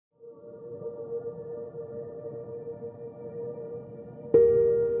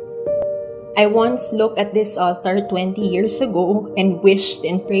I once looked at this altar 20 years ago and wished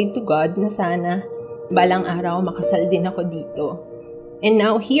and prayed to God na sana balang araw makasal din ako dito. And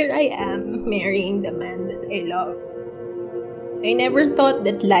now here I am, marrying the man that I love. I never thought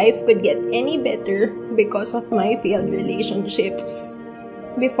that life could get any better because of my failed relationships.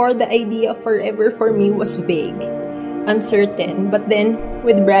 Before, the idea of forever for me was vague, uncertain. But then,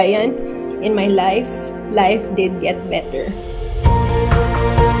 with Brian in my life, life did get better.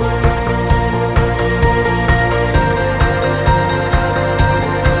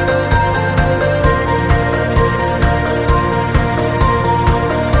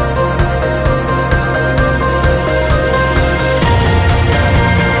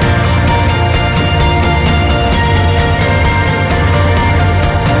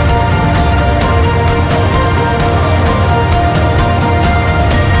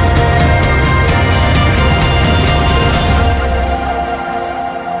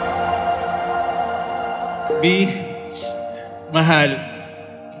 B, mahal,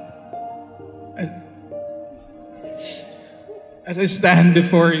 as I stand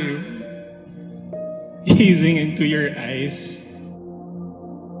before you, gazing into your eyes,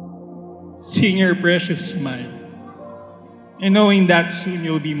 seeing your precious smile, and knowing that soon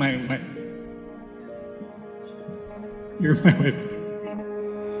you'll be my wife. You're my wife.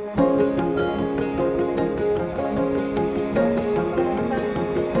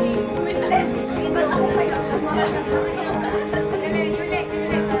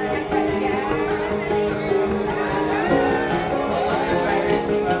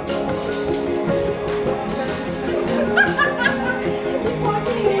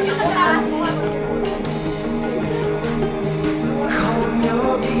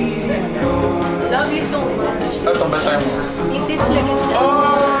 Love you so much. Itong basahin mo. Mrs. Laganda.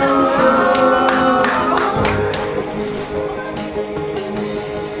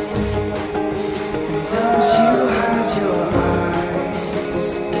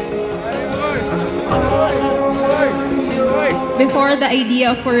 Before, the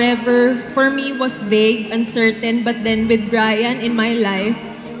idea of forever for me was vague, uncertain, but then with Brian in my life,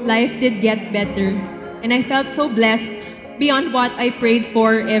 life did get better. And I felt so blessed beyond what I prayed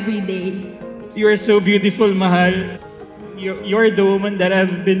for every day. You are so beautiful, mahal. You're the woman that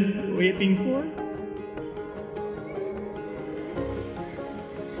I've been waiting for.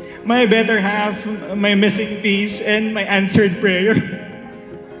 My better half, my missing piece, and my answered prayer.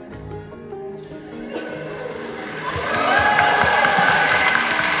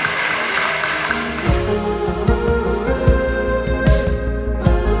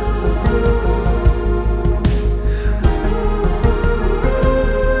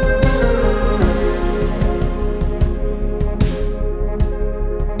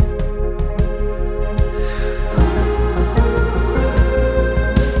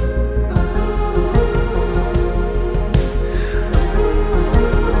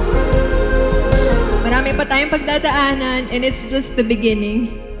 Marami pa tayong pagdadaanan, and it's just the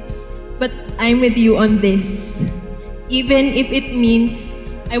beginning. But I'm with you on this. Even if it means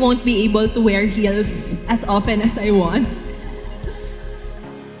I won't be able to wear heels as often as I want.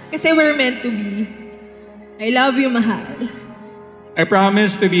 Kasi we're meant to be. I love you, mahal. I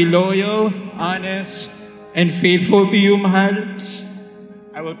promise to be loyal, honest, and faithful to you, mahal.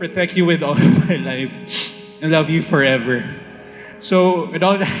 I will protect you with all of my life and love you forever. So, with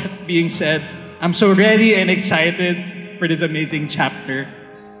all that being said, I'm so ready and excited for this amazing chapter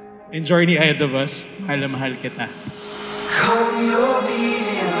and journey ahead of us. Mahal na mahal kita. Calm your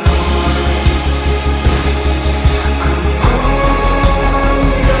beating